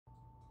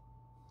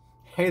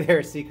Hey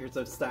there, seekers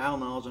of style,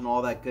 knowledge, and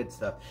all that good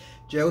stuff.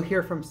 Joe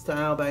here from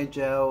Style by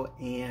Joe,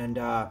 and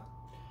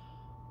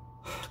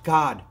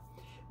God,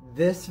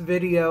 this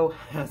video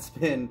has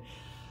been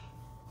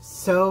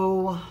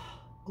so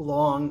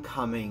long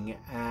coming,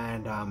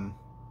 and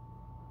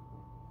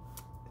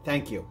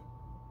thank you.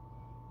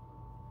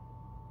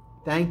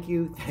 Thank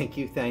you, thank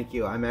you, thank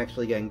you. I'm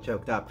actually getting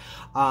choked up.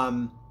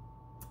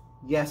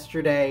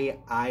 Yesterday,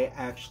 I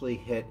actually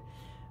hit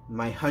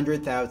my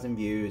 100,000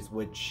 views,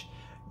 which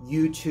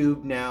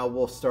YouTube now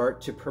will start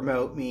to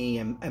promote me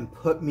and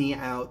put me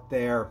out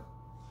there.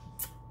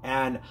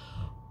 And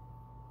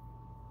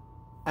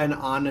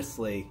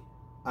honestly,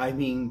 I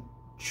mean,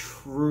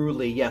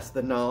 truly, yes,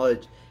 the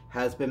knowledge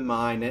has been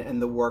mine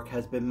and the work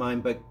has been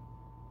mine, but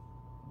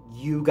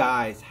you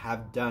guys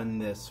have done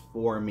this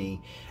for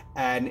me.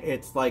 And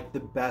it's like the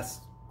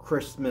best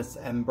Christmas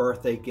and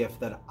birthday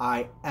gift that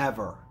I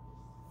ever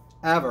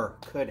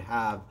could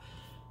have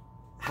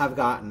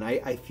gotten.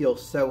 I feel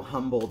so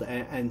humbled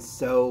and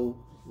so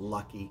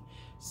lucky.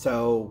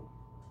 So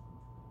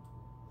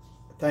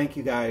thank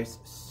you guys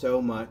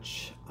so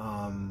much.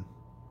 And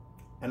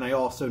I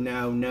also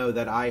now know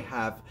that I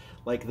have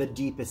like the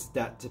deepest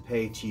debt to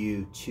pay to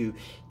you to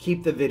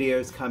keep the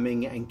videos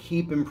coming and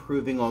keep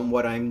improving on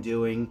what I'm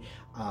doing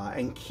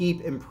and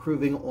keep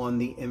improving on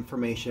the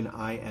information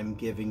I am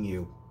giving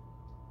you.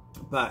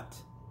 But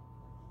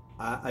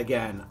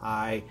again,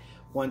 I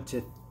want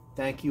to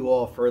thank you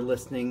all for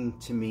listening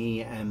to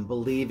me and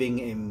believing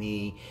in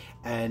me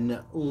and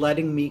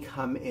letting me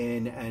come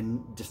in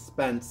and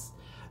dispense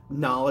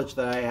knowledge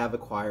that I have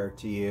acquired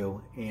to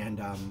you. And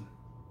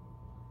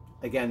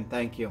again,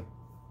 thank you.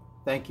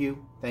 Thank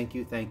you, thank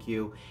you, thank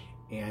you.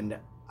 And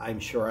I'm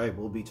sure I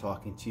will be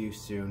talking to you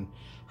soon.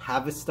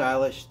 Have a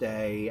stylish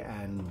day,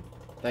 and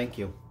thank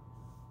you.